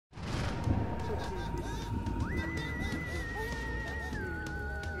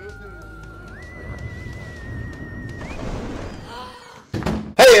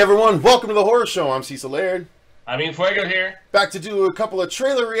Hey everyone, welcome to the Horror Show. I'm Cecil Laird. Fuego here. Back to do a couple of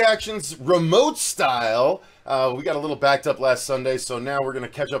trailer reactions, remote style. We got a little backed up last Sunday, so now we're going to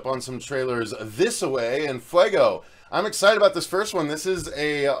catch up on some trailers this away. And Fuego, I'm excited about this first one. This is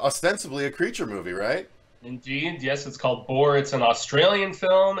ostensibly a creature movie, right? Indeed, yes, it's called Boar. It's an Australian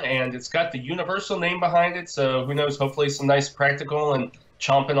film, and it's got the Universal name behind it, so who knows, hopefully some nice practical and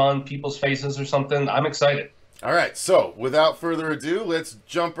chomping on people's faces or something. I'm excited. All right, so without further ado, let's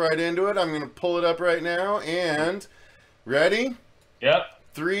jump right into it. I'm going to pull it up right now, and ready? Yep.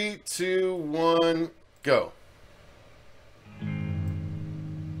 3, 2, 1, go.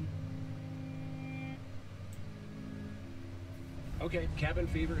 Okay, cabin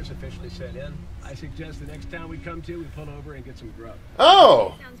fever is officially set in. I suggest the next town we come to, we pull over and get some grub.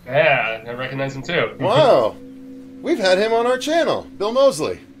 Oh! Yeah, I recognize him too. Wow. We've had him on our channel, Bill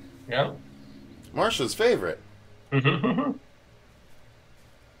Moseley. Yeah. Marsha's favorite.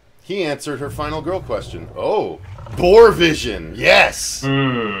 He answered her final girl question. Oh, Boar Vision. Yes.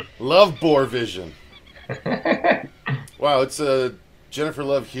 Love Boar Vision. Wow, it's a Jennifer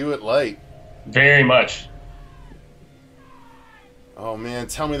Love Hewitt light. Very much. Oh man,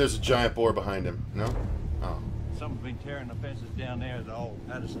 tell me there's a giant boar behind him. No? Oh. Someone's been tearing the fences down there at the old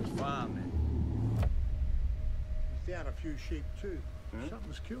Patterson's farm then. He's down a few sheep too.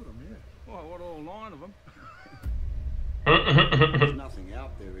 Something's killed him, yeah. Well, what, all 9 of them? There's nothing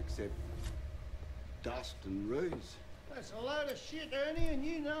out there except dust and ruse. That's a load of shit, Ernie, and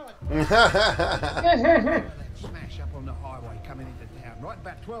you know it. That smash up on the highway coming into town, right?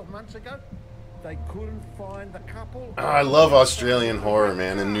 About 12 months ago. They couldn't find the couple. Oh, I love Australian horror,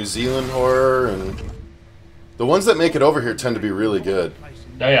 man, and New Zealand horror, and the ones that make it over here tend to be really good.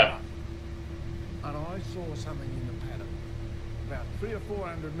 Oh, yeah. And I saw something in the paddock, about 300 or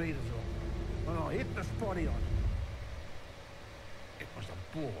 400 meters off. When I hit the spotty on it was a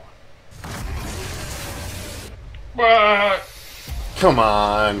boar. What? Come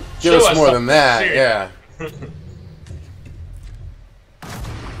on, give Show us more than something that, serious. yeah.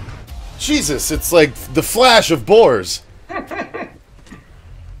 Jesus, it's like the Flash of boars.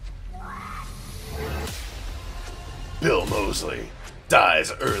 Bill Moseley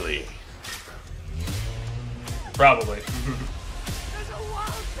dies early. Probably.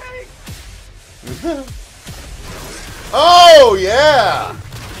 Oh, yeah!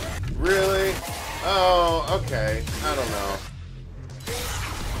 Really? Oh, okay. I don't know.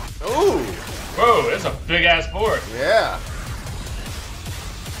 Ooh! Whoa, that's a big-ass boar. Yeah.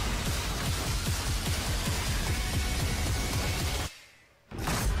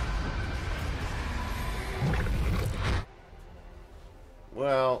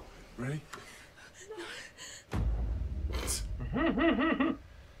 Well... Ready?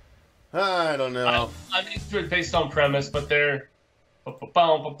 I don't know. I'm into it based on premise, but they're...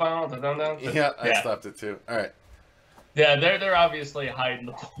 Yeah, I stopped it too. All right. Yeah, they're obviously hiding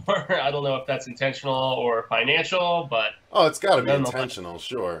the boar. I don't know if that's intentional or financial, but... Oh, it's got to be intentional,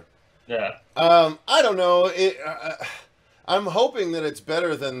 sure. Yeah. I don't know. I'm hoping that it's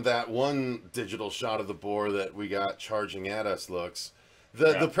better than that one digital shot of the boar that we got charging at us looks.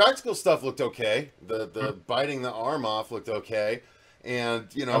 The practical stuff looked okay. The biting the arm off looked okay. And,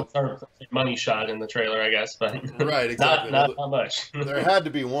 you know... money shot in the trailer, I guess, but... Right, exactly. Not much. There had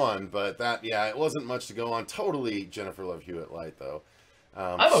to be one, but that, yeah, it wasn't much to go on. Totally Jennifer Love Hewitt light, though.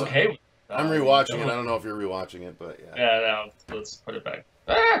 I'm okay with that. I'm rewatching it. I don't know if you're rewatching it, but yeah. Yeah, no, let's put it back.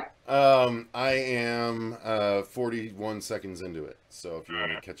 I am 41 seconds into it, so if you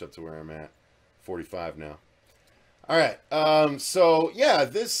want to catch up to where I'm at, 45 now. All right, so yeah,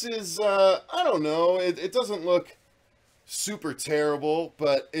 this is, I don't know, it doesn't look super terrible,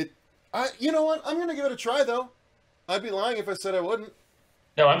 but you know what, I'm going to give it a try, though. I'd be lying if I said I wouldn't.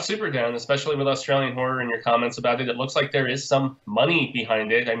 No, I'm super down, especially with Australian horror and your comments about it. It looks like there is some money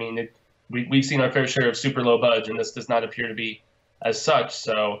behind it. I mean, we've seen our fair share of super low budget, and this does not appear to be as such,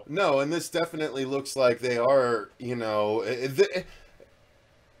 so... No, and this definitely looks like they are, you know... If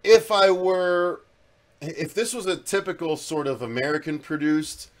this was a typical sort of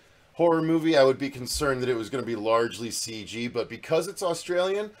American-produced horror movie, I would be concerned that it was going to be largely CG, but because it's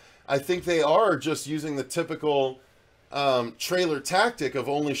Australian, I think they are just using the typical trailer tactic of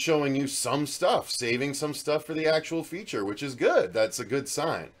only showing you some stuff, saving some stuff for the actual feature, which is good. That's a good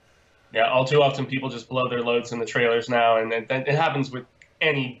sign. Yeah, all too often people just blow their loads in the trailers now, and it happens with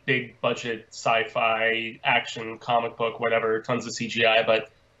any big budget sci-fi action comic book, whatever, tons of CGI. But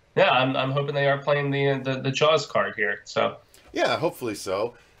yeah, I'm hoping they are playing the Jaws card here. So yeah, hopefully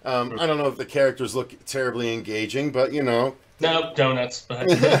so. I don't know if the characters look terribly engaging, but you know. No, donuts.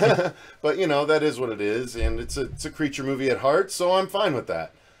 But but you know, that is what it is, and it's a creature movie at heart, so I'm fine with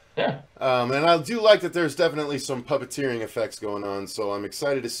that. yeah. And I do like that there's definitely some puppeteering effects going on, so I'm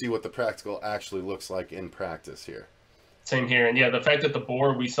excited to see what the practical actually looks like in practice here. Same here. And yeah, the fact that the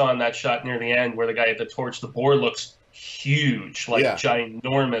boar we saw in that shot near the end where the guy had the torch, the boar looks huge, like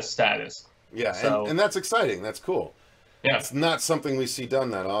ginormous status. Yeah, So, and that's exciting. That's cool. yeah. It's not something we see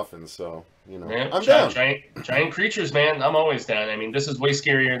done that often, so, you know, Yeah, I'm down. Giant creatures, man. I'm always down. I mean, this is way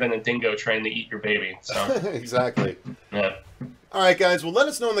scarier than a dingo trying to eat your baby. So Exactly. yeah. All right, guys. Well, let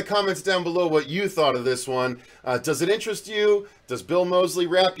us know in the comments down below what you thought of this one. Does it interest you? Does Bill Moseley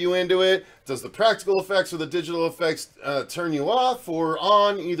wrap you into it? Does the practical effects or the digital effects turn you off or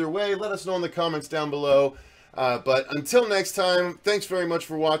on? Either way, let us know in the comments down below. But until next time, thanks very much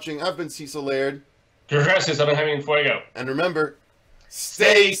for watching. I've been Cecil Laird. Gracias, I've been having fuego. And remember,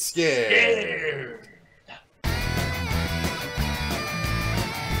 stay scared.